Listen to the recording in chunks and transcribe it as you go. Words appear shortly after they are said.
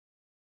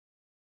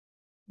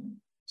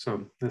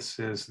So this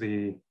is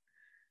the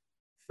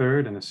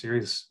third in a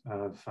series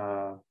of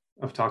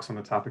talks on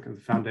the topic of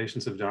the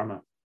foundations of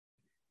Dharma.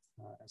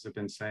 As I've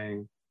been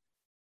saying,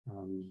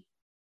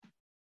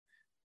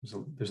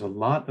 there's a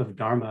lot of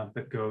Dharma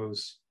that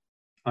goes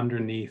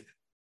underneath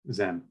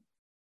Zen.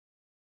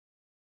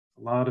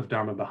 A lot of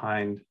Dharma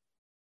behind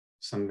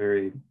some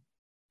very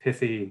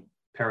pithy,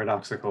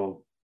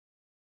 paradoxical,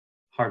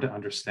 hard to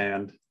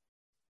understand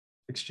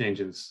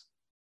exchanges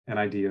and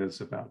ideas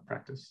about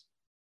practice.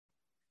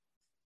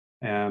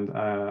 And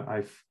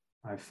I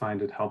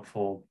find it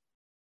helpful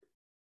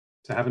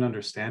to have an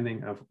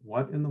understanding of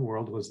what in the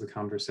world was the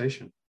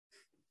conversation.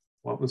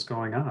 What was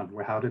going on?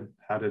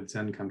 How did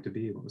Zen come to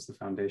be? What was the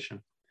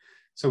foundation?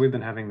 So we've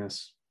been having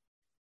this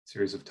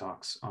series of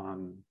talks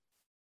on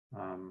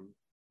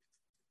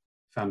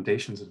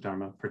foundations of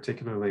Dharma,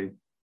 particularly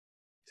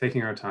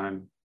taking our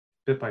time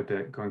bit by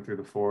bit, going through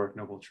the Four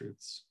Noble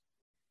Truths.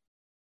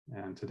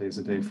 And today's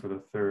a day for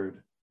the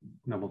third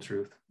Noble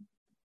Truth.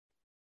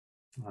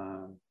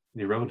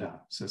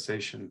 Nirodha,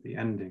 cessation, the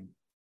ending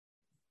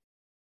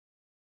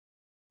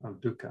of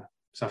dukkha,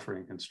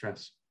 suffering and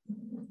stress.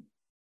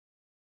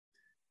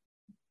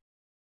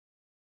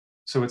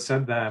 So it's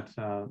said that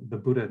the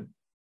Buddha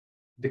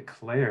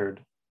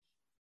declared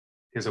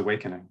his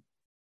awakening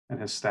and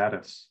his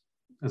status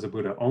as a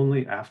Buddha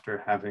only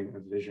after having a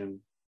vision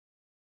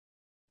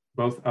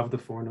both of the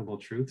Four Noble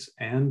Truths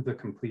and the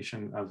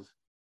completion of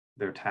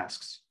their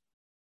tasks.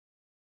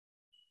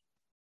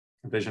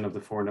 A vision of the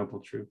Four Noble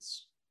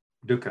Truths,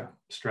 dukkha,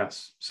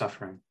 stress,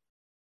 suffering.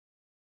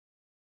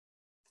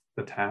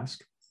 The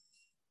task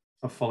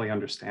of fully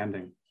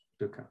understanding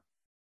dukkha.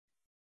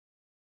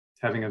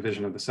 Having a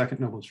vision of the second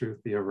Noble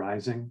Truth, the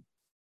arising,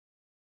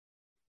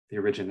 the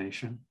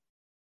origination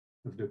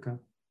of dukkha,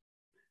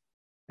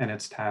 and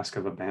its task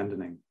of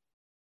abandoning.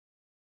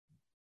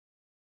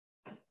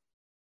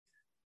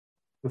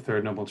 The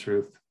third Noble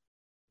Truth,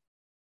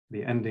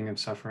 the ending of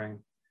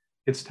suffering.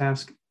 Its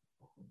task,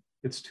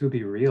 it's to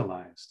be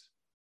realized,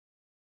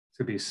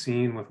 to be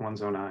seen with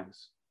one's own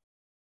eyes,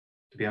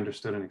 to be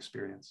understood and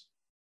experienced.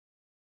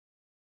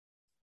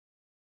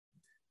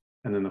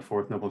 And then the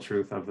fourth Noble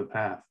Truth of the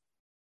path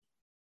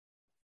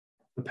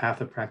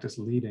of practice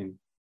leading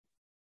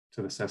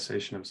to the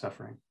cessation of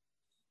suffering.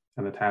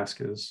 And the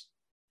task is,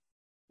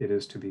 it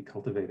is to be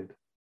cultivated.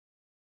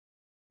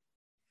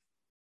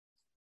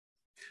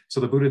 So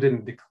the Buddha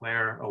didn't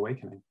declare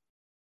awakening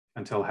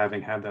until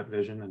having had that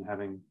vision and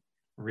having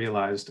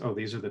realized, oh,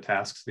 these are the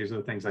tasks, these are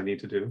the things I need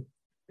to do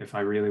if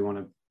I really want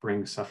to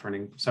bring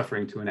suffering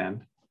to an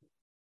end.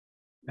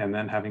 And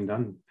then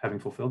having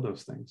fulfilled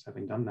those things,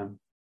 having done them.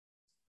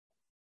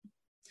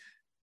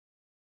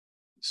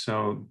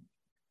 So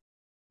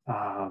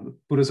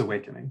Buddha's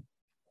awakening,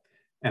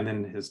 and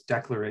then his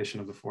declaration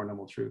of the Four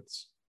Noble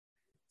Truths,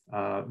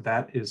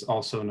 that is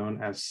also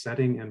known as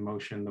setting in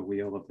motion the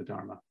wheel of the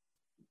Dharma.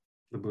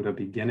 The Buddha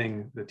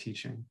beginning the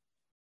teaching,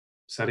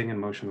 setting in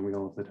motion the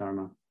wheel of the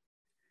Dharma.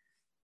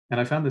 And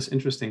I found this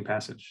interesting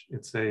passage.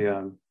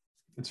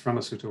 It's from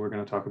a sutta we're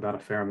going to talk about a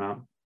fair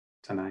amount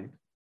tonight.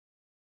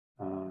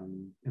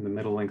 In the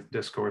Middle Length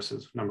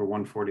Discourses, number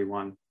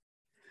 141.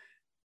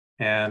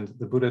 And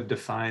the Buddha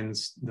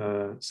defines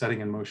the setting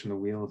in motion the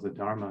wheel of the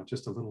Dharma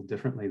just a little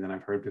differently than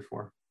I've heard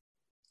before.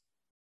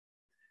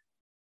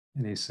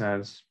 And he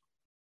says,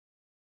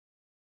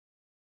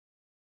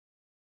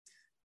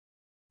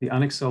 the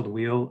unexcelled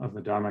wheel of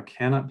the Dharma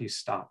cannot be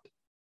stopped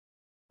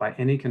by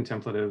any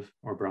contemplative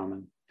or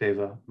Brahman,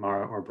 Deva,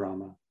 Mara, or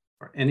Brahma,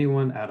 or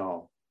anyone at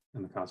all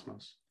in the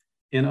cosmos.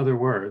 In other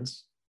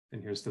words,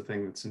 and here's the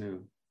thing that's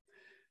new,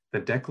 the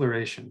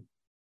declaration,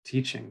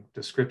 teaching,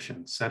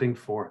 description, setting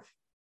forth,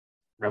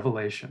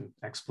 revelation,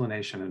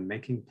 explanation, and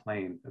making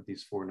plain of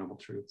these Four Noble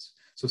Truths.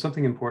 So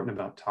something important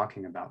about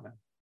talking about them,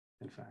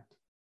 in fact.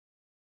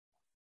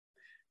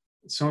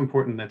 It's so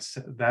important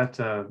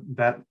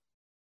that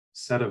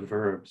set of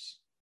verbs,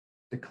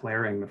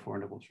 declaring the Four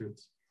Noble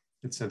Truths,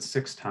 it's said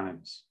 6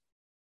 times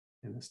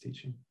in this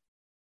teaching.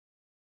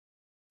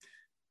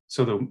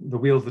 So the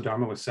wheel of the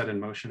Dharma was set in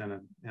motion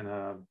in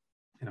a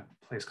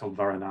place called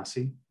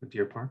Varanasi, the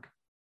deer park.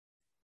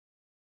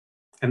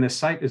 And this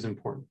site is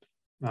important.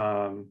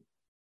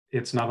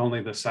 It's not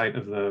only the site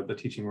of the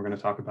teaching we're going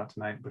to talk about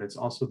tonight, but it's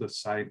also the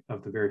site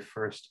of the very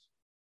first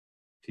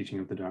teaching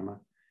of the Dharma.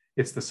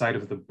 It's the site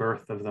of the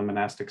birth of the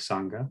monastic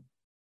Sangha.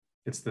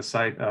 It's the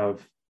site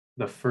of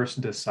the first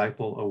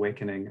disciple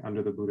awakening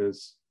under the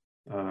Buddha's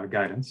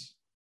guidance.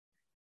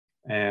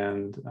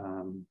 And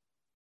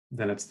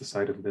then it's the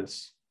site of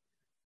this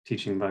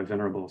teaching by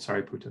Venerable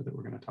Sariputta that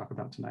we're going to talk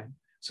about tonight.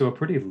 So a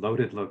pretty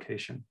loaded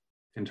location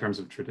in terms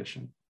of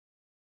tradition,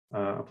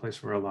 a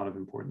place where a lot of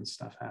important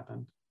stuff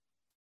happened.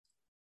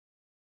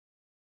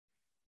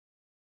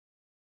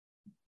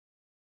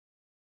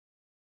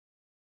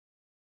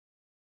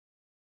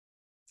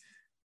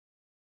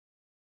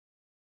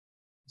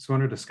 So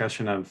in our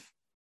discussion of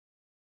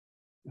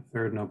the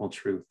third Noble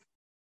Truth,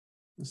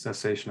 the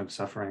cessation of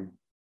suffering,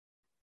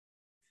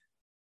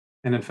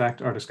 and in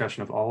fact, our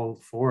discussion of all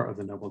 4 of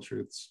the Noble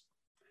Truths,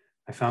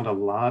 I found a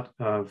lot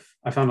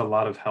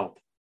of help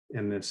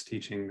in this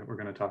teaching that we're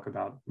going to talk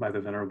about by the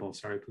Venerable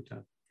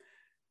Sariputta,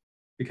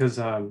 because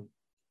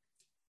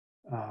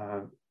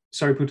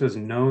Sariputta is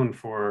known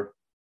for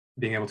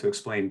being able to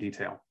explain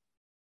detail.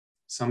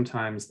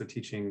 Sometimes the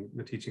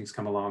teachings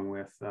come along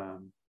with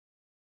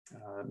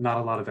not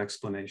a lot of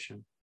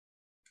explanation,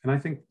 and I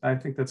think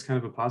that's kind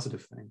of a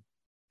positive thing.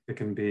 It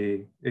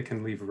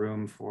can leave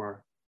room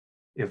for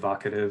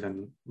evocative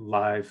and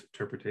live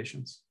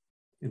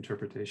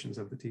interpretations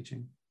of the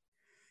teaching.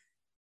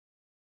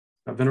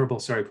 Venerable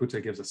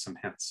Sariputta gives us some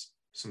hints,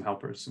 some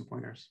helpers, some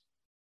pointers.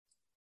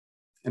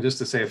 And just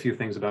to say a few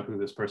things about who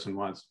this person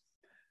was,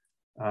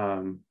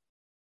 I'm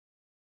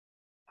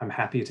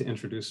happy to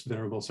introduce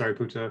Venerable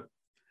Sariputta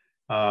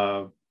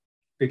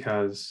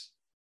because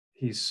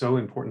he's so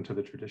important to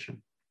the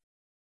tradition.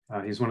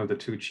 He's one of the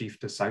two chief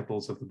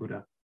disciples of the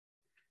Buddha,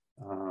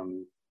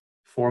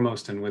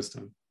 foremost in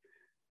wisdom.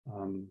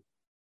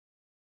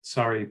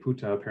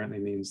 Sariputta apparently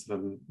means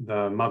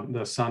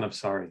the son of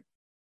Sari,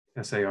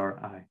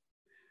 S-A-R-I.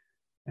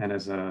 And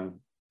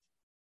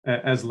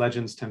as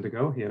legends tend to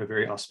go, he had a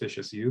very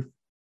auspicious youth,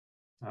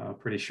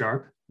 pretty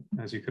sharp,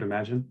 as you could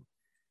imagine,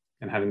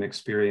 and had an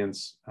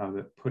experience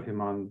that put him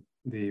on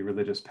the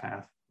religious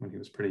path when he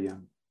was pretty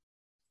young.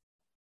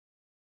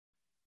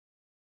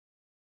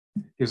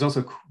 He was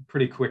also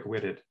pretty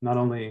quick-witted. Not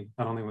only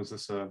was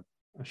this a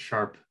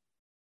sharp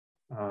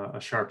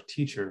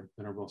teacher,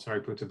 Venerable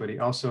Sariputta, but he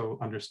also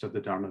understood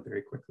the Dharma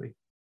very quickly.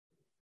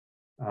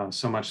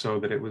 So much so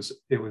that it was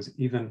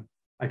even,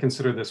 I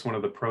consider this one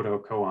of the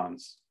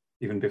proto-koans,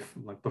 even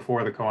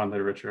before the koan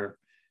literature,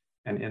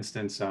 an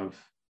instance of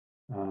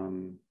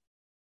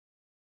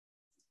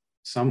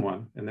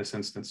someone, in this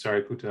instance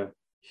Sariputta,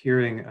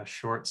 hearing a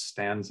short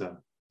stanza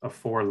of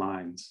 4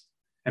 lines,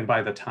 and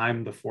by the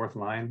time the 4th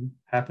line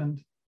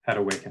happened, had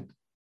awakened.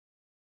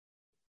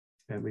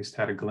 At least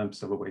had a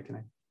glimpse of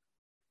awakening,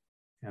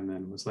 and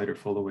then was later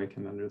full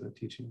awakened under the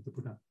teaching of the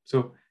Buddha.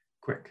 So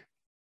quick.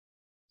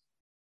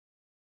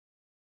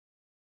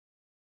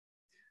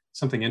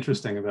 Something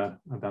interesting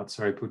about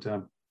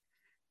Sariputta,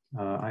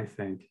 I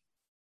think,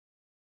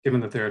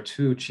 given that there are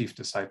 2 chief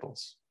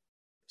disciples,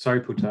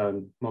 Sariputta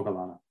and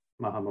Moggallana,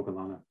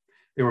 Mahamoggallana,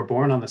 they were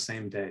born on the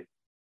same day.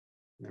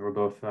 They were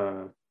both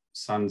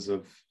sons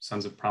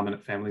of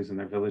prominent families in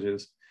their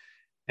villages,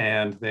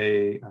 and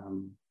they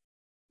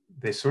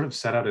sort of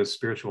set out as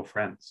spiritual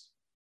friends.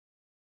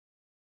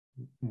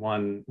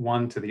 One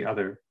to the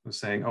other was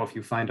saying, "Oh, if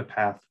you find a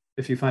path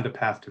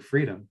to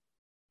freedom,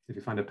 if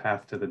you find a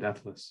path to the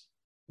deathless,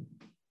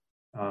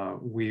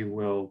 we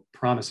will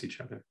promise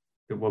each other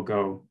that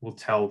we'll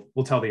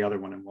tell the other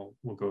one, and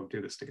we'll go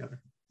do this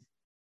together."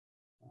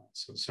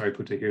 So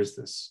Sariputta hears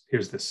this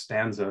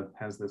stanza,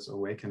 has this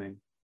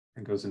awakening,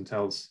 and goes and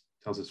tells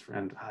his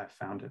friend, "I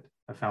found it.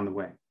 I found the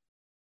way."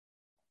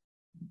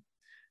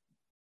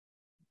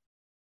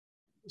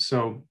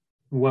 So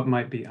what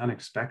might be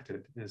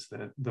unexpected is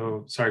that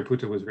though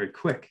Sariputta was very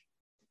quick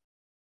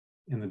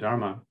in the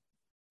Dharma,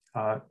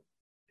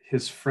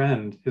 his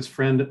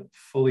friend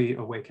fully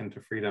awakened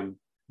to freedom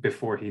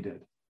before he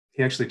did.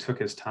 He actually took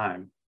his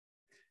time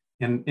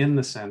in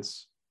the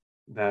sense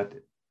that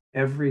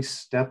every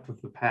step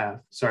of the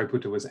path,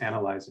 Sariputta was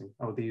analyzing,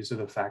 oh, these are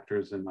the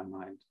factors in my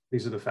mind.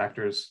 These are the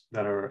factors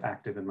that are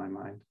active in my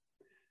mind.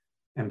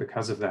 And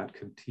because of that,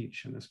 could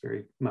teach in this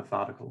very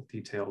methodical,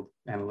 detailed,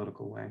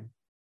 analytical way.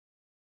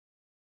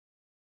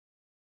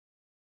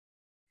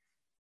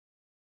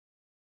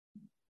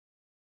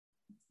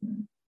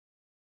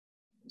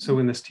 So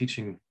in this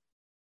teaching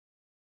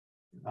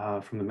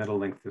from the Middle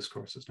Length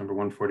Discourses, number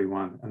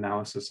 141,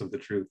 Analysis of the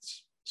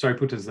Truths,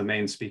 Sariputta is the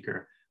main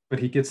speaker, but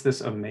he gets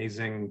this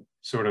amazing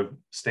sort of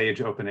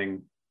stage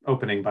opening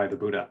by the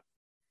Buddha.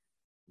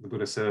 The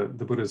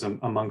Buddha is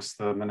amongst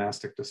the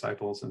monastic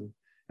disciples and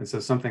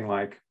says something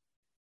like,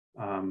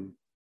 the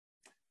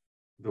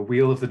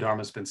wheel of the Dharma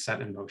has been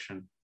set in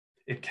motion.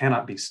 It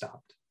cannot be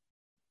stopped.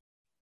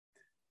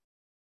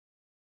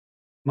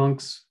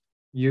 Monks,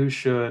 you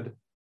should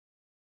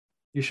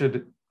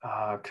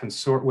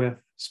consort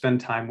with, spend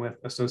time with,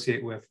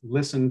 associate with,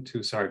 listen to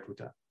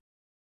Sariputta.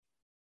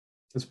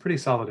 It's a pretty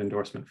solid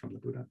endorsement from the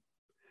Buddha.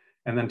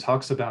 And then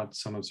talks about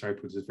some of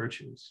Sariputta's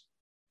virtues.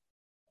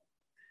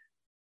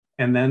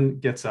 And then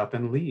gets up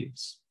and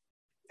leaves,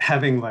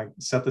 having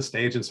set the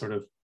stage and sort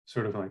of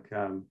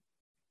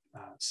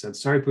said,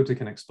 Sariputta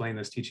can explain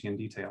this teaching in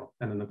detail.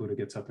 And then the Buddha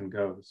gets up and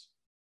goes.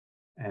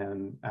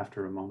 And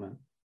after a moment,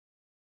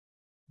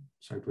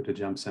 Sariputta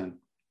jumps in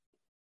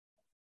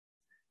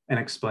and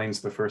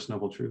explains the first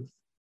noble truth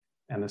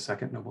and the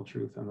second noble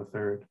truth and the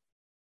third.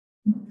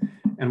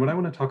 And what I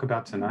want to talk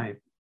about tonight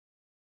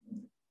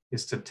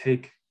is to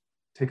take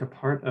a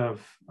part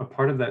of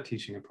that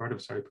teaching, a part of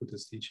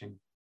Sariputta's teaching,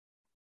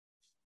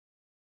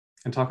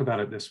 and talk about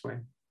it this way,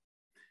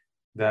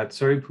 that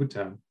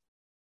Sariputta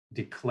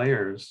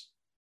declares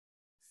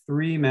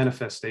 3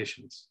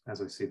 manifestations,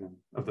 as I see them,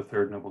 of the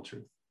third noble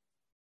truth.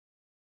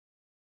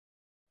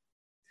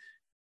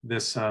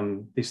 These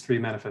 3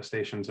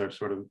 manifestations are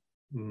sort of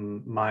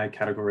my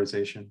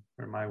categorization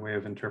or my way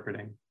of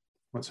interpreting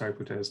what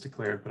Sariputta has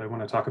declared, but I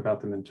want to talk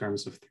about them in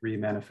terms of three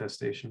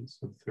manifestations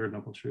of the Third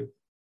Noble Truth.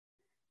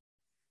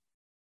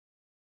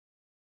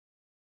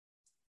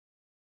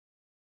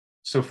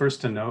 So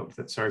first, to note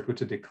that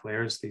Sariputta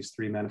declares these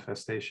three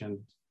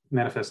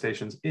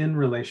manifestations in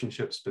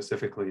relationship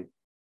specifically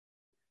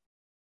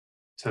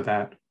to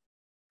that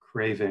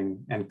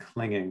craving and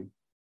clinging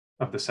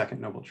of the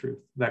Second Noble Truth,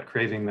 that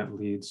craving that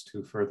leads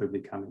to further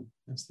becoming,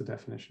 as the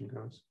definition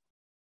goes.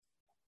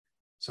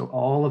 So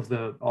all of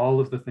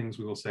the things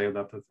we will say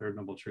about the Third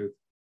Noble Truth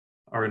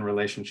are in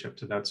relationship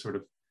to that sort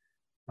of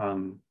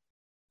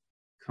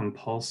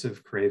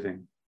compulsive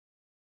craving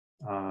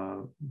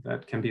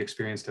that can be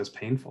experienced as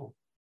painful,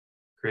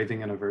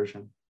 craving and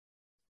aversion.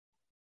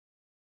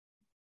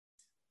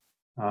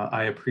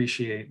 I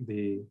appreciate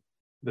the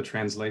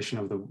translation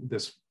of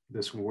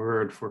this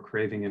word for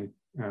craving, and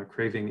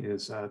craving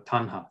is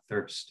tanha,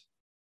 thirst.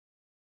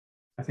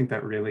 I think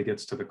that really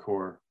gets to the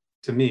core,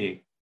 to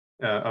me,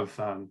 of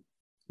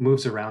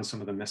moves around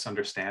some of the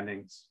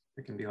misunderstandings.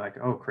 It can be like,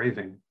 oh,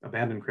 craving,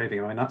 abandoned craving.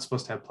 Am I not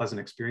supposed to have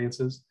pleasant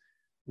experiences?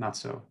 Not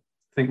so.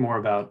 Think more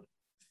about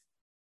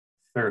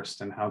thirst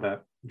and how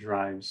that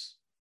drives,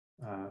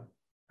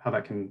 how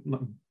that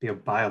can be a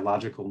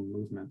biological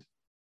movement.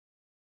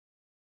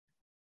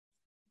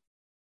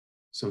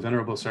 So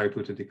Venerable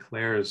Sariputta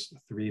declares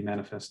three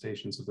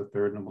manifestations of the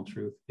Third Noble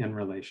Truth in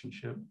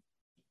relationship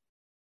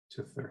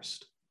to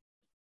thirst.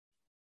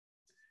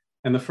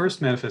 And the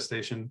first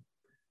manifestation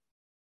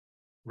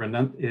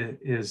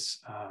is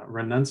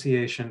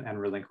renunciation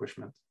and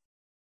relinquishment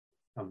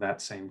of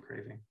that same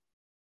craving.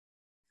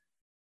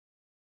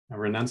 Now,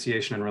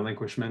 renunciation and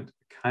relinquishment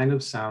kind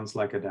of sounds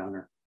like a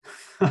downer.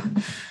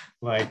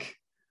 Like,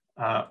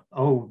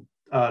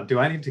 do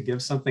I need to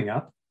give something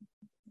up?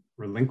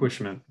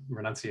 Relinquishment,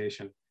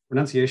 renunciation.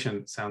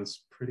 Renunciation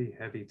sounds pretty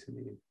heavy to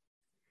me,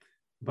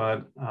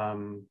 but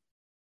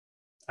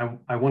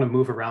I want to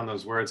move around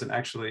those words and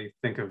actually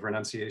think of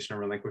renunciation and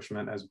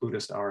relinquishment as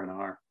Buddhist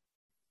R&R,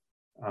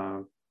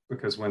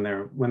 because when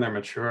they're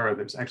mature,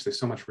 there's actually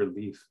so much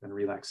relief and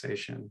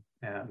relaxation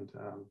and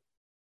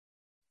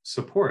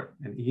support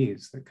and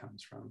ease that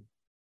comes from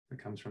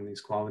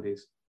these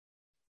qualities.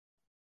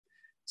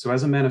 So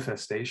as a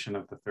manifestation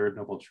of the Third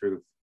Noble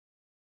Truth,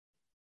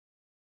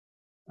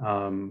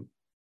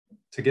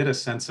 to get a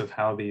sense of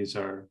how these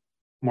are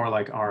more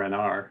like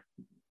R&R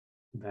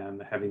than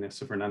the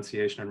heaviness of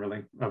renunciation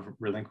and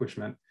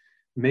relinquishment,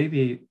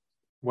 maybe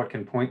what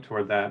can point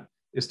toward that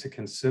is to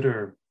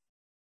consider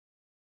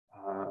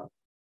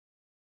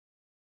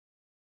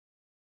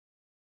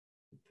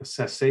the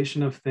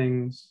cessation of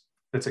things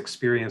that's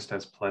experienced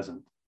as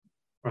pleasant,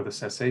 or the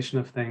cessation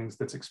of things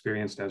that's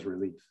experienced as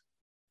relief.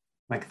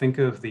 Like, think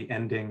of the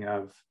ending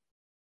of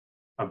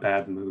a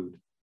bad mood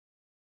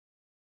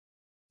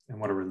and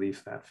what a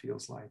relief that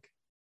feels like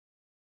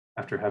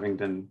after having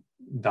been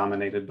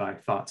dominated by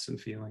thoughts and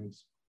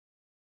feelings,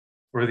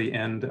 or the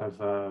end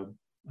of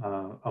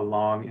a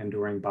long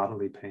enduring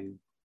bodily pain,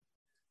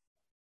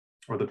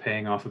 or the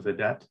paying off of a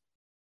debt,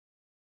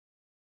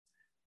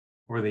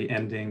 or the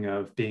ending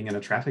of being in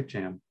a traffic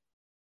jam.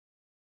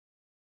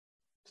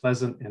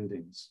 Pleasant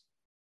endings.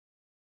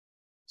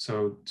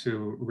 So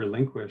to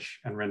relinquish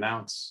and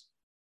renounce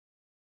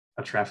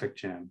a traffic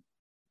jam,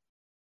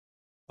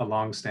 a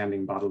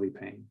long-standing bodily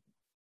pain,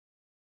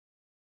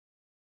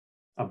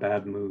 a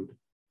bad mood.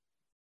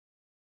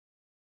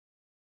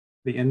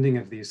 The ending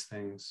of these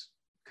things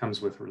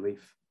comes with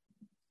relief.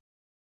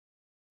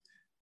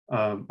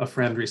 A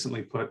friend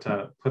recently put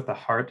the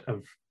heart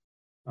of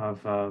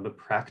the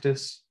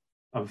practice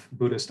of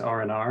Buddhist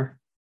R&R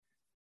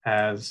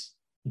as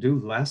do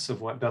less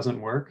of what doesn't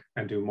work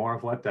and do more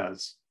of what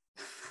does.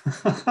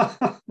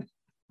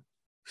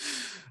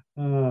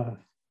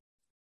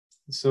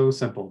 So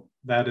simple.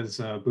 That is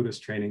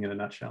Buddhist training in a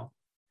nutshell.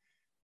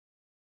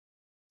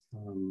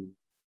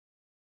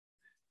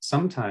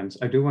 Sometimes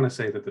I do want to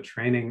say that the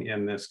training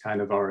in this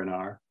kind of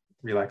R&R,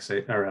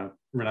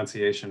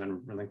 renunciation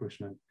and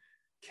relinquishment,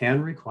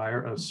 can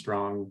require a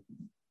strong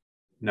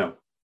no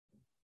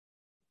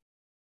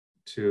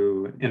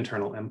to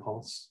internal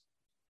impulse,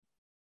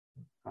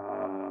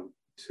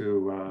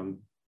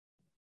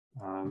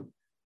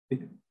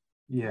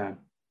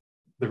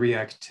 the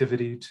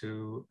reactivity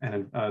to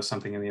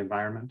something in the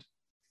environment,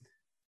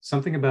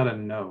 something about a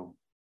no.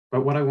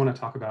 But what I want to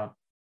talk about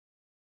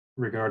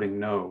regarding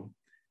no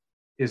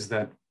is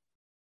that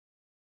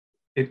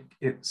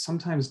it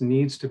sometimes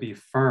needs to be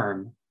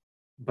firm,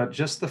 but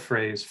just the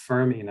phrase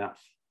firm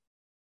enough.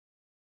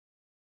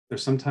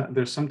 There's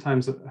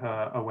sometimes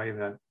a way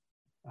that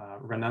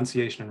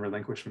renunciation and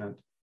relinquishment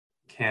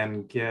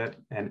can get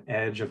an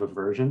edge of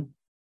aversion,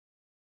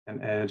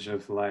 an edge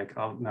of like,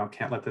 oh no,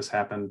 can't let this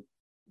happen.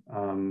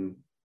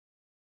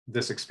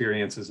 This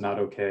experience is not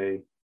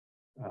okay.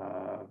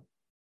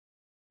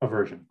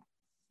 Aversion.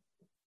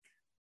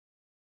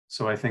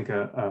 So I think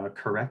a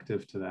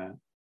corrective to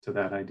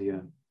that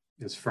idea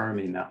is firm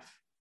enough.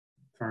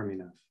 Firm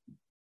enough.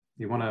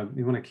 You want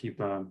to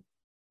keep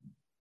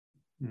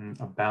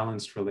a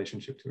balanced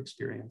relationship to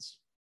experience,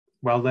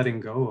 while letting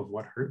go of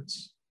what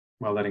hurts,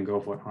 while letting go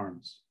of what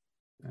harms,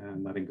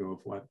 and letting go of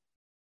what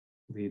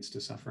leads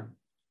to suffering.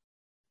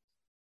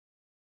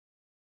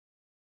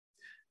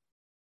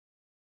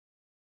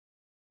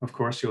 Of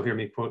course, you'll hear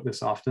me quote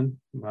this often,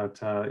 but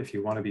if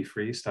you want to be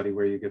free, study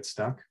where you get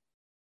stuck.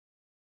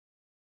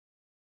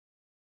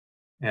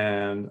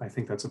 And I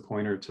think that's a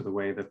pointer to the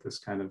way that this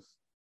kind of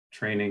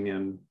training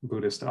in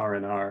Buddhist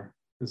R&R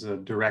is a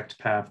direct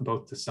path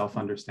both to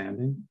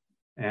self-understanding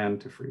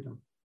and to freedom.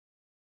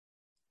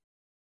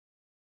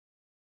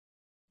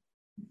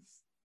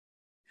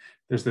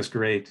 There's this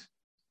great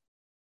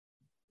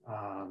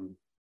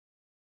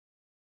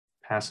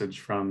passage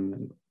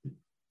from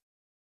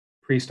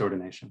priest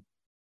ordination.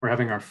 We're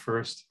having our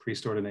first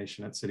priest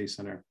ordination at City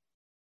Center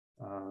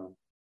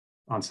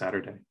on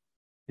Saturday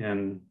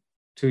in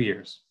 2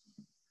 years.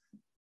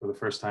 For the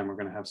first time, we're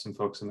going to have some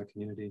folks in the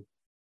community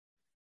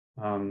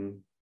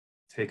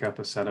take up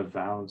a set of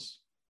vows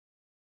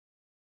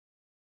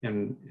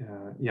in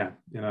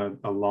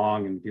a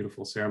long and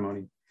beautiful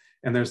ceremony.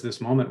 And there's this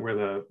moment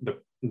where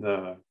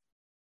the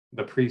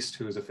priest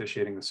who is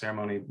officiating the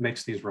ceremony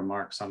makes these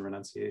remarks on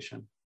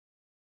renunciation.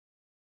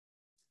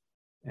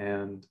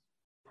 And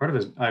part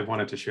of it, I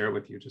wanted to share it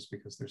with you just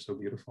because they're so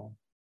beautiful.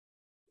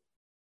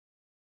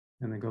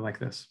 And they go like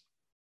this.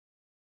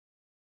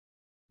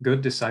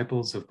 Good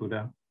disciples of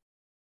Buddha,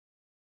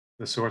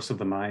 the source of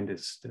the mind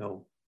is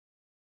still.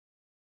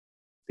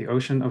 The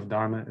ocean of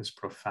Dharma is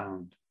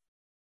profound.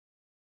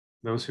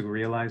 Those who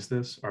realize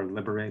this are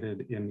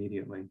liberated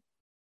immediately.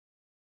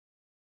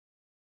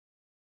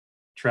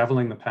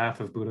 Traveling the path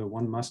of Buddha,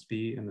 one must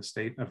be in the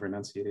state of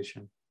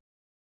renunciation.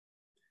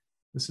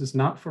 This is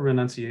not for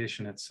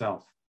renunciation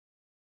itself,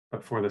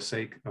 but for the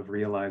sake of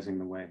realizing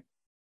the way.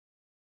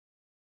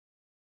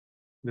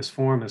 This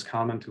form is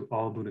common to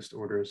all Buddhist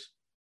orders,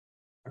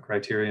 a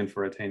criterion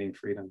for attaining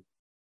freedom.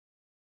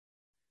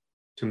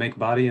 To make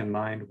body and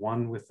mind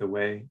one with the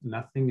way,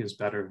 nothing is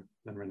better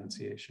than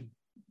renunciation.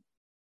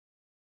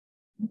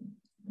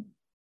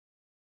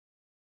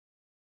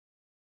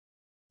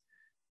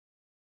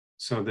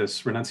 So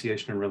this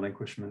renunciation and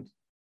relinquishment,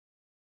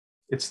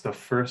 it's the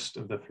first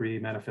of the 3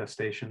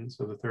 manifestations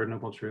of the Third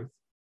Noble Truth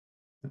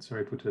that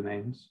Sariputta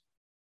names,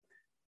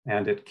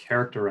 and it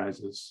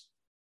characterizes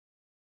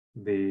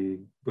the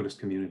Buddhist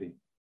community,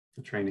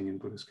 the training in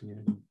Buddhist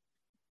community.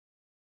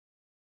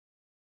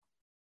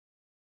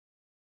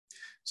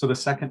 So the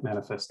second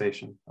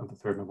manifestation of the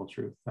Third Noble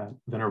Truth that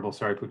Venerable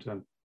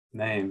Sariputta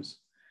names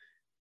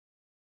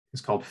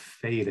is called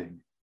fading.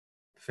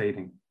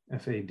 Fading,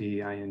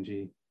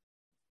 F-A-D-I-N-G,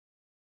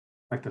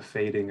 like the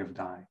fading of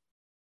dye.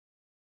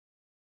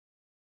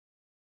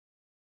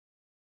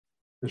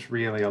 There's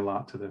really a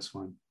lot to this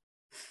one.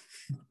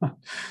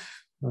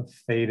 The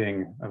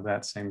fading of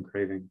that same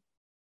craving.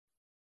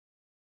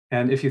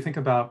 And if you think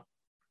about,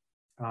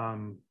 I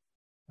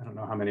don't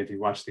know how many of you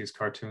watched these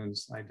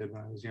cartoons I did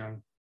when I was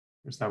young.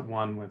 There's that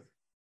one with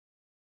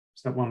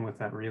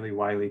that really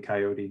wily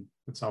coyote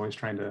that's always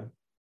trying to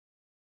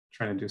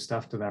do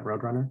stuff to that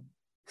roadrunner.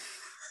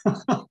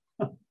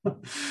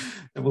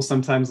 It will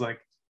sometimes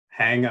like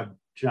hang a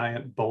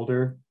giant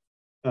boulder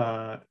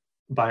by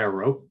a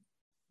rope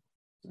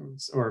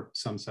or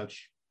some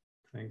such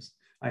things.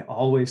 I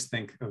always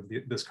think of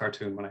this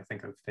cartoon when I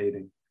think of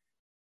fading.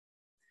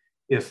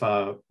 If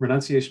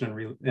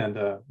renunciation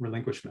and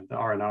relinquishment, the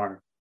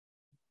R&R,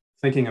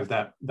 thinking of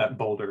that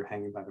boulder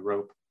hanging by the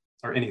rope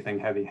or anything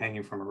heavy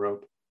hanging from a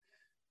rope,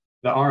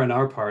 the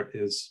R&R part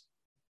is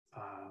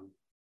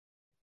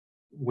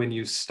when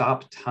you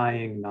stop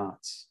tying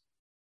knots.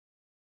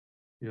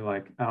 You're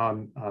like,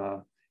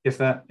 if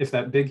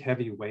that big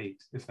heavy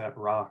weight, if that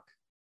rock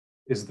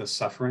is the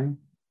suffering,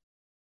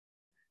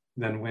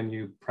 then when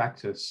you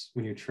practice,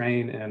 when you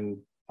train in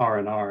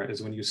R&R,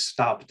 is when you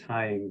stop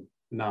tying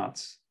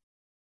knots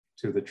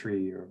to the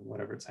tree or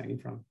whatever it's hanging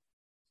from.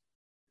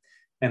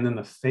 And then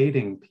the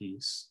fading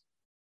piece,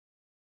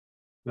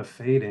 the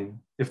fading,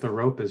 if the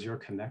rope is your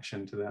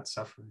connection to that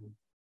suffering,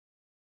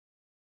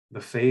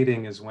 the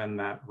fading is when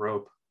that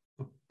rope,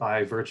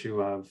 by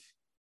virtue of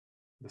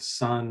the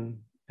sun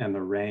and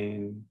the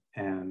rain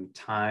and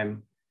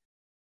time,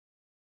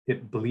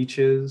 it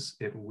bleaches,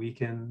 it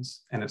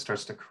weakens, and it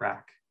starts to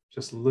crack.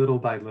 Just little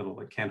by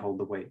little, it can't hold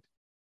the weight.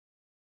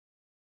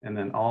 And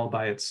then all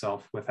by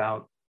itself,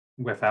 without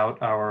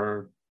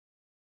our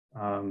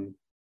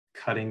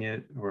cutting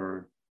it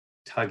or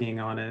tugging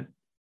on it,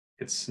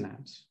 it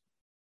snaps.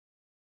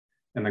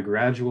 And the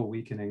gradual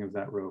weakening of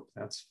that rope,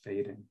 that's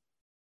fading,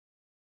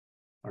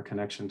 our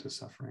connection to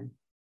suffering.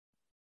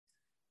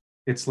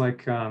 It's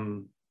like,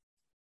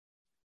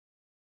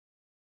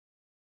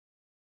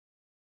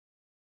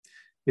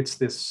 it's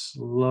this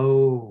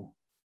slow,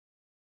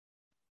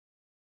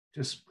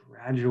 just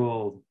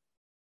gradual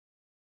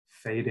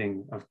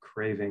fading of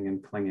craving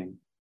and clinging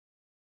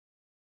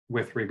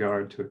with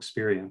regard to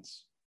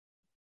experience.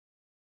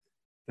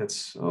 That's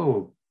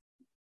so,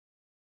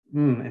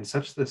 in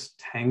such this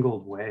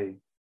tangled way,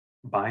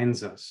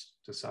 binds us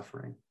to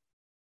suffering.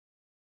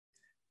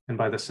 And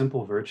by the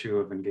simple virtue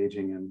of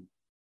engaging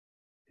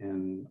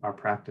in our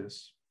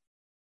practice,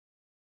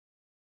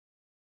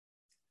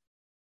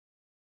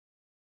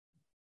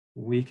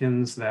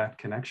 weakens that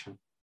connection.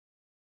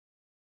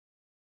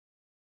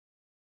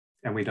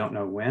 And we don't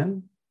know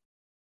when,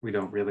 we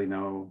don't really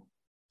know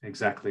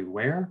exactly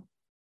where.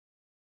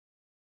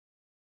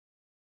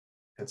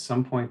 At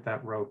some point,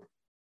 that rope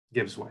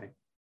gives way,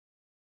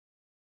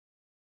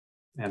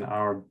 and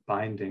our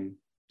binding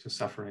to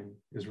suffering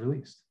is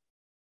released.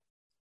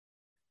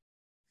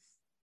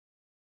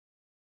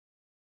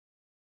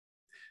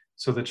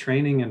 So the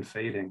training in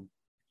fading,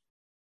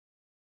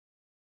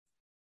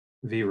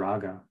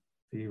 viraga,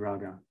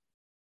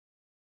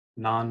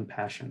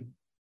 non-passion.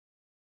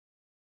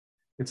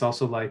 It's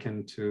also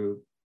likened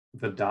to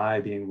the dye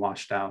being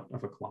washed out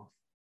of a cloth.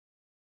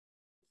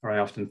 Or I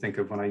often think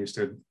of when I used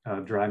to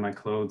dry my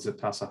clothes at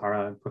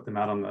Tassajara and put them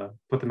out on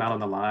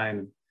the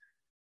line.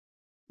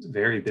 It's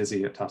very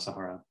busy at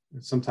Tassajara.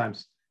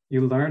 Sometimes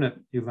you learn at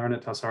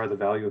Tassajara the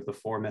value of the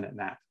 4-minute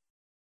nap.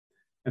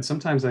 And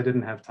sometimes I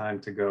didn't have time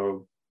to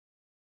go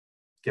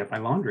get my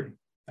laundry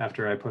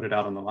after I put it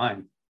out on the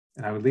line.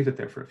 And I would leave it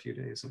there for a few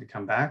days, and we'd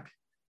come back,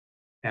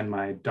 and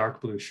my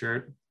dark blue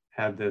shirt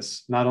had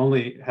this, not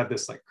only had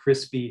this like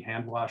crispy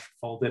hand wash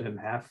folded in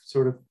half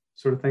sort of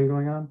thing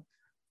going on,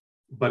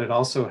 but it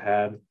also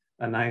had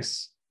a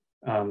nice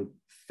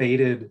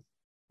faded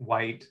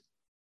white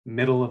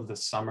middle of the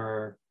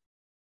summer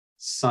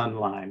sun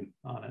line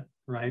on it,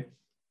 right?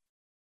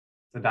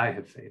 The dye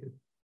had faded.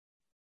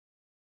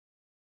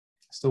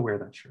 I still wear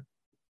that shirt.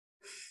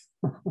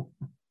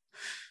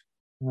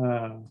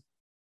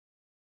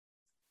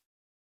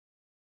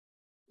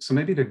 So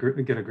maybe to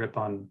get a grip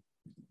on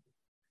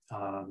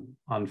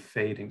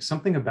fading,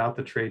 something about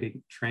the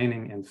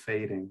training and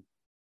fading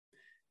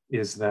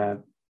is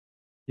that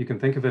you can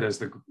think of it as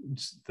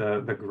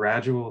the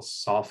gradual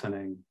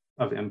softening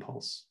of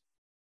impulse,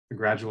 the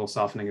gradual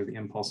softening of the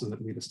impulses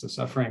that lead us to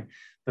suffering.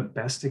 The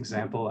best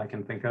example I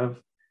can think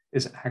of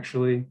is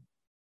actually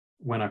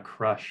when a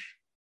crush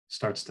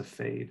starts to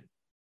fade.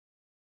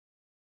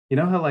 You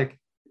know how like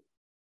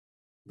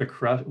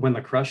when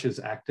the crush is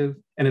active,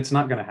 and it's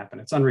not going to happen.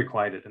 It's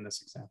unrequited in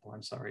this example.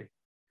 I'm sorry.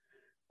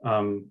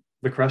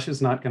 The crush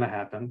is not going to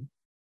happen,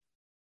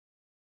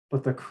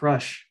 but the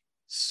crush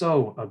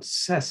so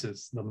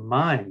obsesses the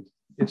mind.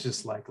 It's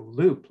just like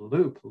loop.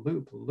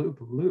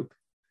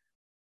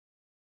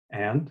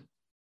 And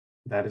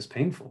that is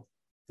painful.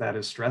 That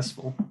is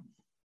stressful.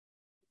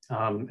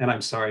 And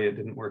I'm sorry it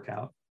didn't work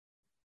out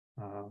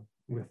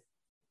with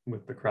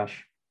the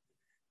crush.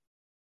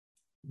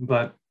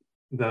 But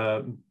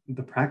the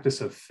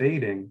practice of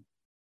fading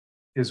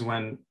is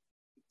when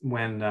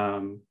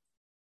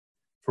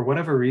for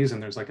whatever reason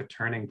there's like a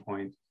turning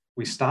point,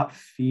 we stop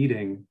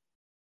feeding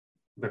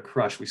the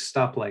crush. We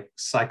stop like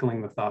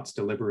cycling the thoughts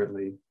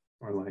deliberately,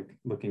 or like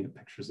looking at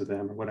pictures of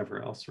them or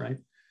whatever else, right?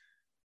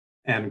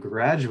 And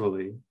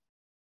gradually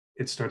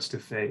it starts to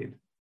fade.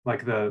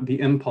 Like the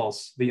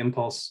impulse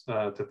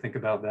to think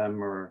about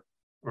them, or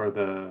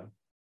the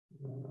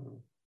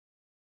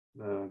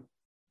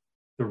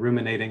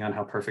ruminating on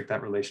how perfect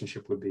that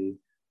relationship would be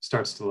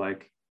starts to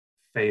like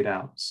fade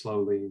out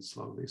slowly.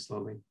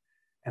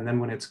 And then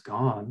when it's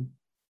gone,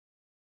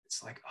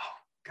 it's like, oh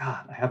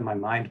God, I have my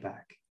mind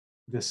back.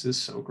 This is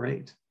so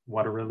great.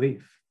 What a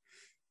relief.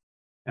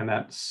 And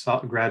that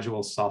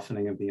gradual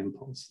softening of the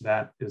impulse,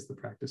 that is the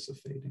practice of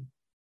fading.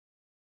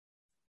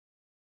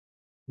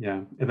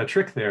 Yeah, and the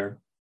trick there,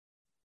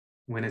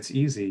 when it's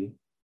easy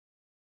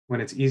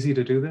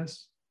to do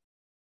this,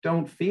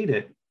 don't feed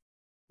it.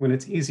 When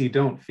it's easy,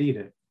 don't feed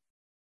it.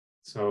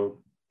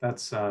 So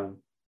that's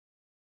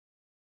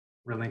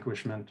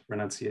relinquishment,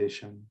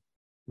 renunciation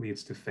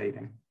leads to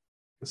fading,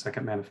 the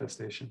second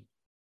manifestation.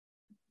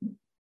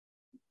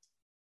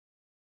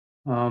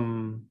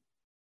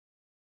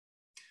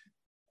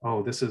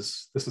 This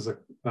is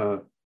a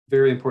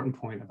very important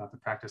point about the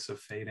practice of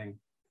fading,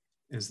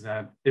 is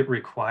that it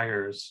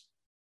requires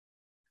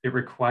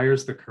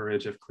the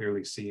courage of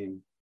clearly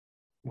seeing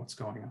what's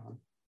going on,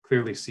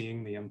 clearly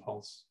seeing the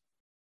impulse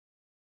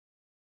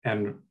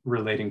and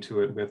relating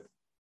to it with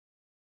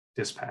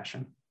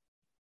dispassion,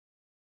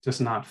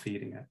 just not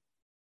feeding it.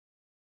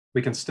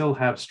 We can still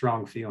have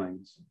strong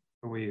feelings,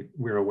 but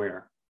we're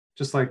aware,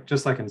 just like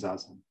in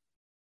Zazen.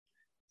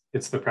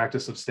 It's the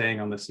practice of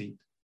staying on the seat,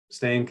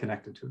 staying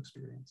connected to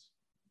experience.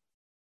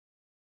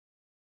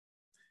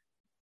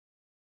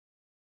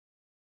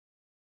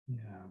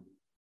 Yeah.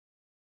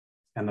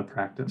 And the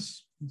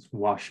practice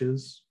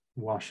washes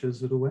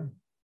it away.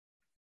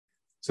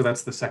 So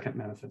that's the second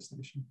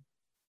manifestation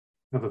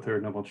of the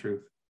third noble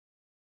truth,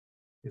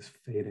 is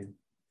fading.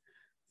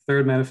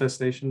 Third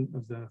manifestation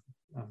of the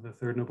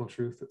third noble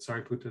truth that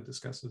Sariputta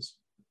discusses.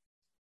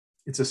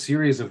 It's a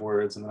series of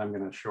words, and then I'm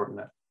going to shorten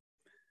it.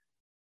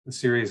 The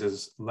series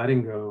is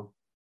letting go,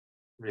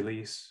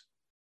 release,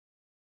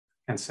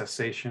 and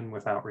cessation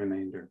without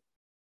remainder.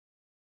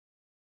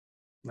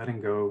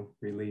 Letting go,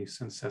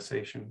 release, and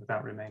cessation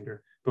without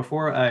remainder.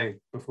 Before I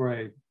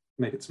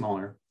make it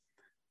smaller,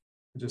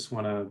 I just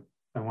want to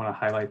I want to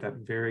highlight that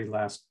very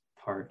last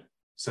part,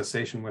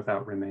 cessation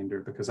without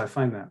remainder, because I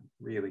find that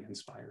really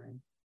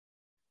inspiring.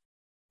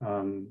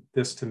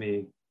 This to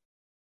me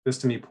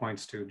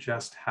points to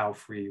just how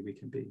free we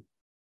can be.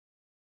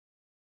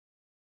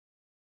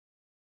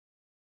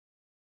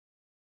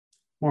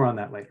 More on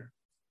that later.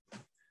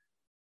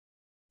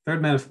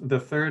 The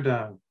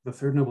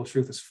third noble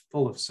truth is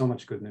full of so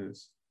much good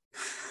news.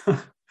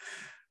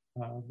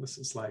 This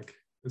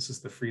is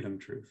the freedom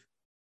truth.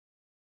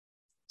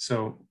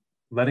 So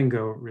letting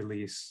go,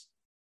 release,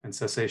 and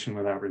cessation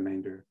without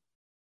remainder.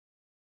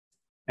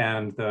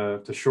 And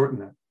to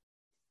shorten it,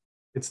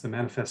 it's the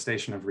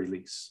manifestation of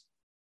release.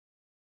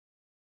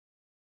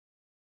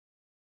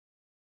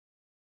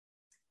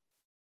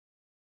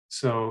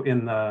 So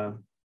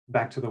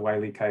back to the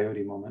Wile E.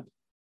 Coyote moment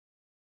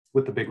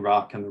with the big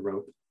rock and the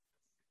rope.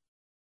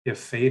 If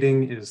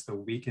fading is the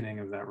weakening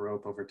of that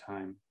rope over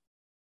time,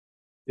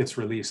 its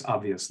release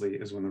obviously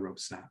is when the rope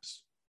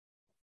snaps.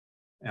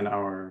 And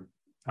our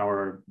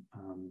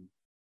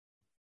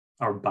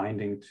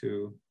binding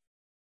to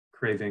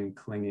craving,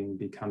 clinging,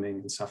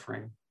 becoming, and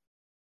suffering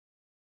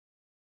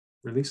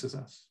releases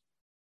us,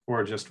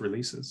 or just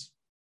releases.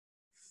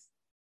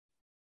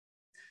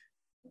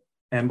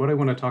 And what I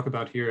want to talk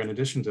about here, in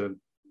addition to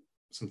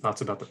some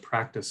thoughts about the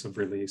practice of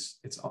release,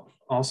 it's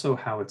also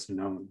how it's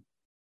known.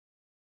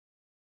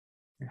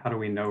 How do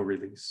we know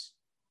release?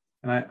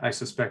 And I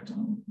suspect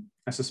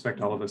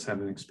all of us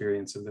have an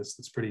experience of this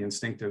that's pretty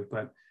instinctive,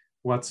 but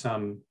what's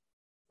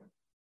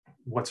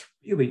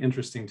really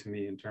interesting to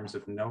me in terms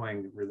of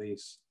knowing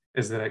release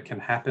is that it can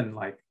happen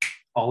like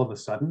all of a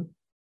sudden,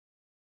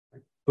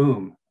 like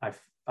boom,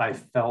 I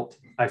felt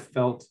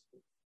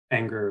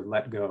anger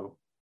let go.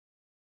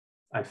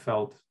 I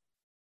felt,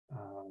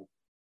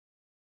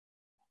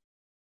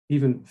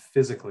 even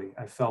physically,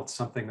 I felt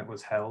something that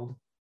was held,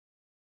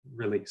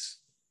 release.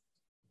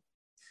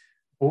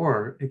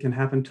 Or it can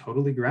happen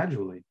totally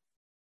gradually.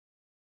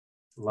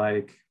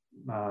 Like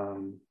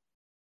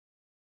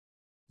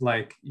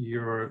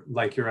you're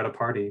at a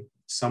party,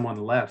 someone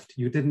left,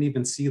 you didn't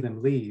even see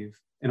them leave,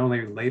 and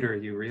only later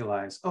you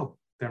realize, oh,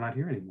 they're not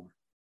here anymore.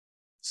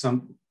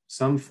 Some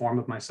form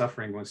of my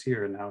suffering was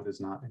here and now it is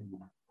not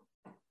anymore.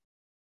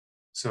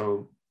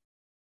 So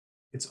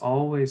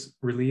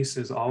release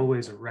is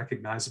always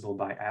recognizable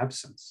by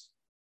absence.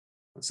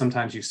 But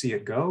sometimes you see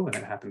it go and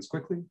it happens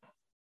quickly.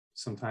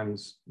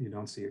 Sometimes you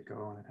don't see it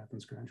go and it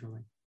happens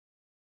gradually.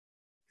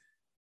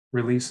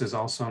 Release is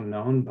also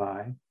known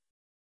by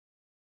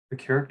the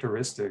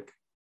characteristic,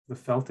 the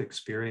felt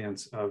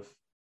experience of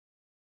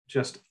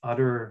just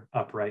utter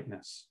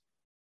uprightness.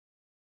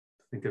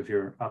 Think of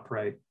your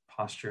upright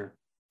posture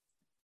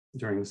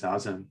during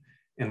Zazen,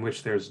 in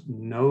which there's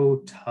no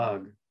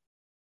tug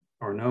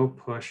or no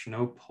push,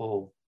 no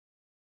pull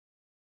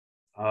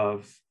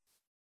of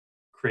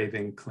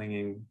craving,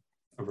 clinging,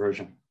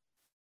 aversion.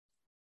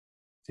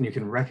 And you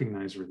can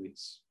recognize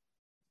release.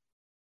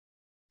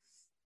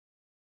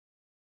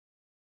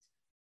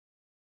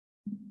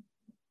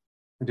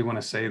 I do want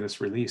to say this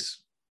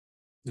release,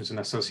 there's an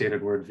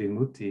associated word,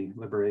 vimutti,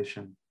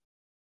 liberation.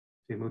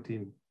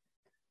 Vimutti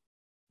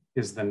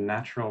is the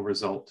natural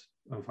result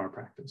of our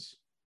practice.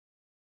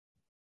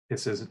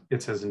 It's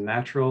as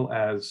natural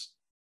as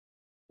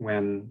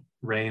when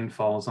rain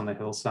falls on the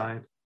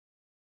hillside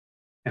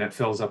and it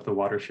fills up the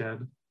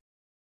watershed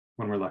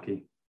when we're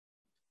lucky.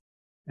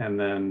 And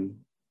then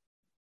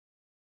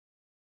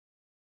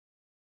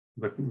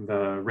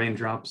the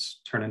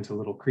raindrops turn into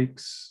little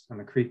creeks, and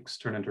the creeks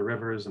turn into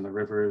rivers, and the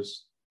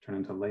rivers turn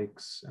into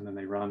lakes, and then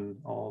they run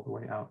all the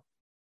way out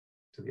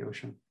to the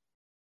ocean.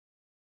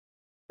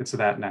 It's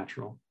that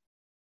natural.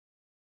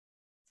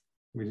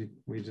 We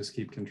just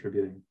keep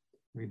contributing.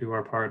 We do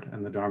our part,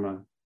 and the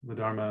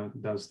Dharma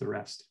does the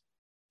rest.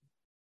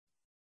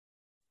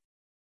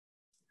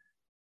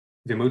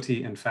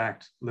 Vimutti, in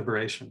fact,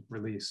 liberation,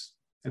 release.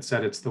 It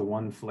said it's the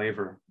one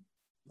flavor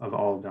of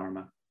all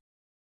Dharma.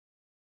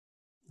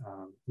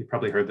 You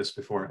probably heard this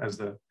before. As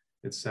the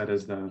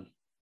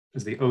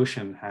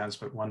ocean has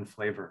but one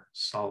flavor,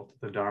 salt,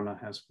 the Dharma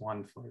has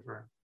one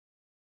flavor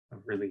of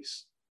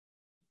release,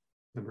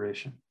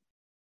 liberation.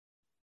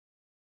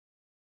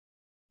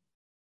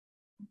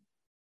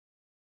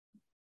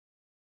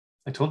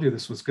 I told you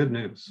this was good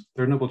news.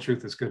 Third Noble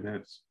Truth is good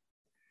news.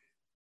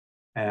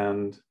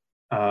 And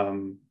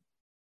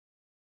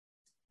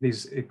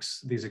these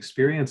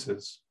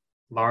experiences,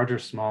 large or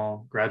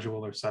small,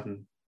 gradual or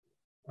sudden,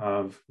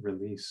 of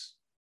release,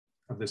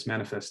 of this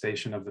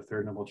manifestation of the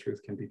Third Noble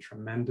Truth, can be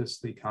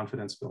tremendously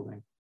confidence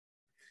building.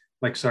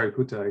 Like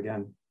Sariputta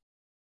again,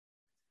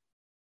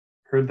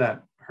 heard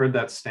that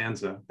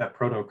stanza, that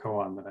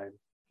proto-koan that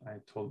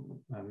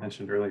I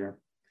mentioned earlier.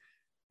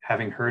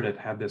 Having heard it,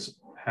 had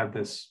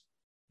this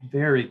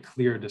very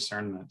clear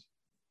discernment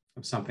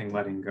of something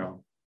letting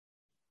go,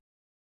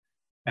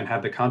 and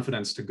had the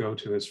confidence to go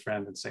to his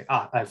friend and say,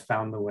 I've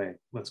found the way,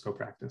 let's go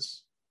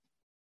practice.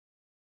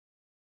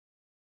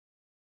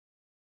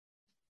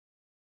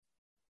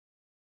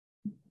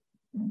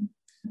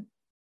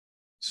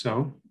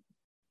 So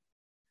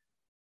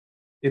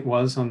It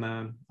was on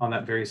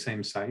that very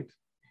same site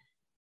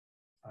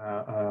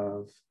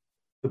of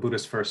the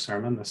Buddha's first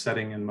sermon, the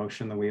setting in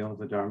motion the wheel of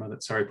the Dharma,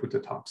 that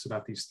Sariputta talks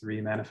about these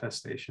three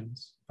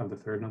manifestations of the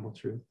Third Noble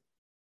Truth.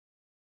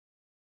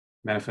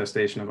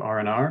 Manifestation of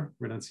R&R,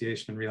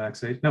 renunciation and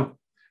relaxation. No,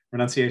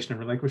 renunciation and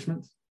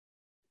relinquishment.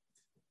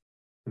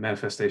 The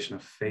manifestation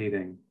of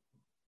fading,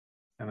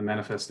 and the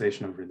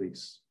manifestation of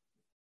release,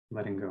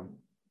 letting go.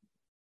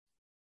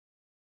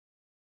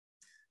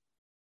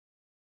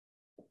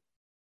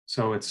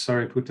 So it's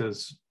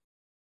Sariputta's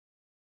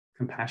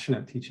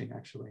compassionate teaching,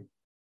 actually,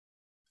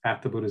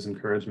 at the Buddha's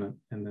encouragement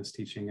in this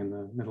teaching in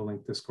the Middle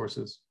Length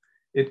Discourses.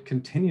 It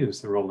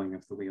continues the rolling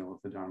of the wheel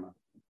of the Dharma,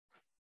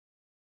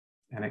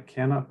 and it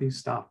cannot be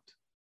stopped.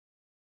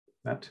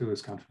 That too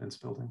is confidence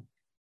building.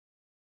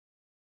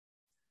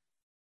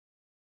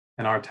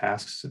 And our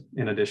tasks,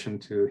 in addition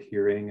to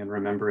hearing and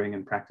remembering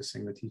and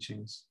practicing the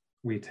teachings,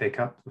 we take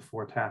up the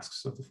four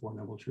tasks of the Four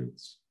Noble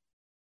Truths.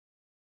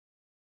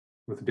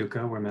 With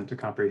dukkha, we're meant to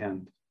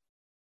comprehend.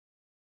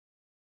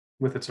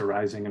 With its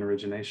arising and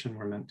origination,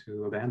 we're meant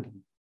to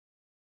abandon.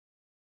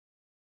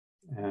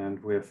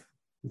 And with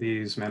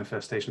these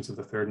manifestations of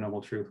the Third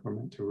Noble Truth, we're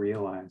meant to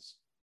realize.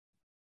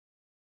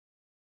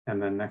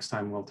 And then next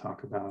time we'll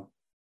talk about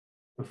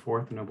the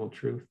Fourth Noble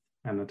Truth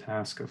and the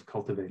task of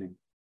cultivating.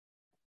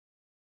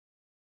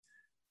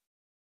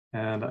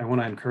 And I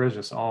want to encourage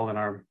us all in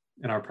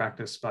our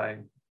practice by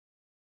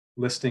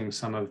listing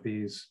some of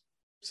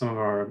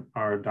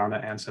our Dharma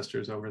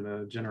ancestors over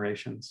the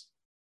generations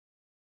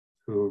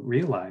who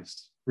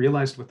realized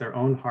with their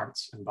own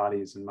hearts and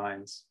bodies and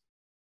minds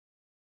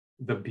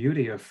the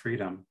beauty of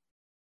freedom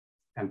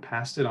and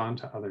passed it on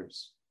to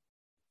others.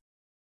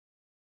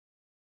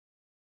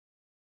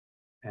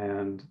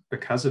 And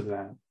because of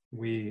that,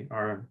 we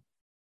are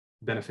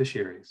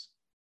beneficiaries.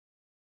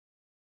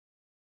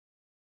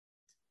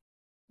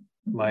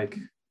 Like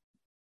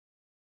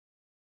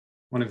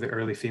one of the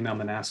early female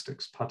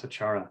monastics,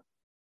 Patachara,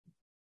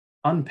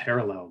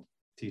 unparalleled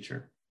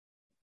teacher.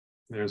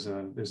 There's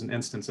an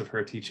instance of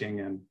her teaching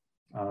in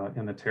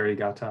the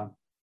Therigatha,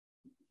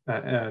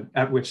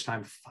 at which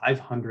time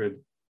 500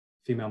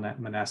 female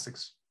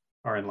monastics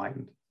are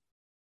enlightened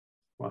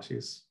while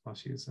she's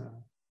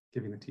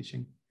giving the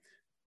teaching.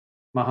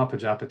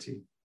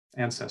 Mahapajapati,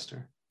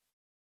 ancestor,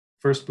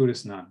 first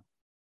Buddhist nun,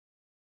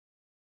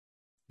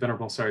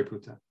 Venerable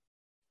Sariputta,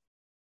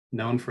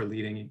 known for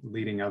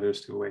leading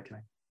others to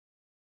awakening.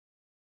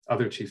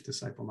 Other chief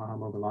disciple,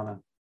 Mahamoggallana,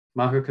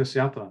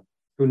 Mahakasyapa,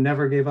 who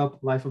never gave up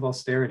life of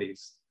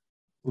austerities,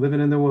 living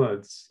in the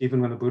woods,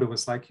 even when the Buddha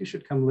was like, you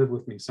should come live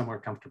with me somewhere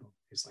comfortable.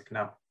 He's like,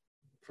 no,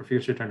 for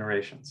future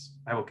generations,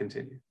 I will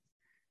continue.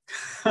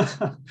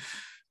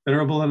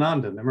 Venerable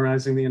Ananda,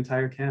 memorizing the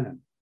entire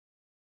canon,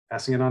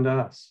 passing it on to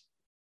us.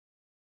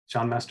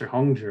 Chan Master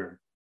Hongzhi,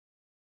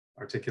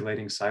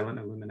 articulating silent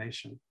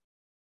illumination.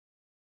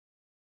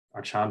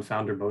 Our Chan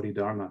founder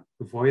Bodhidharma,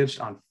 who voyaged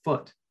on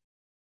foot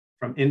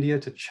from India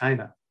to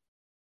China,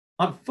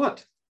 on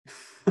foot.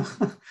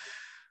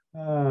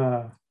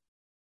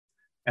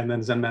 And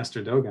then Zen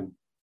Master Dogen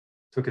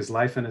took his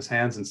life in his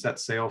hands and set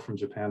sail from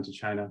Japan to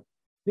China,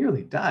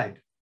 nearly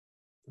died,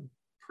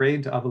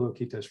 prayed to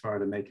Avalokiteshvara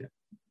to make it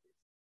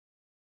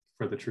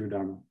for the true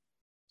Dharma.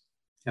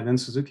 And then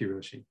Suzuki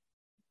Roshi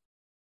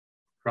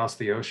crossed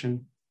the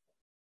ocean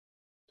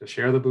to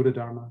share the Buddha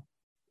Dharma,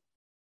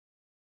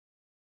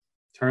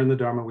 turned the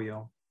Dharma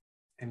wheel,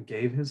 and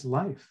gave his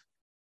life.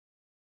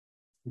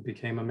 He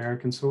became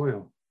American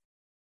soil.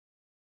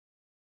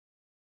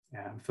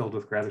 Yeah, I'm filled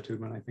with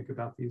gratitude when I think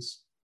about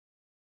these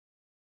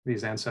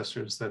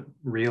ancestors that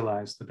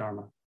realized the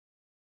Dharma.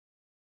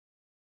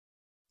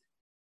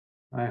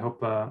 I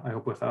hope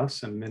with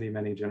us and many,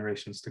 many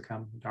generations to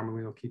come, the Dharma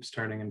wheel keeps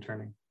turning and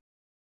turning.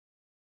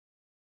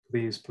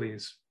 Please,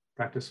 please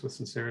practice with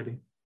sincerity.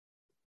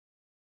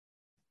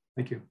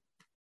 Thank you.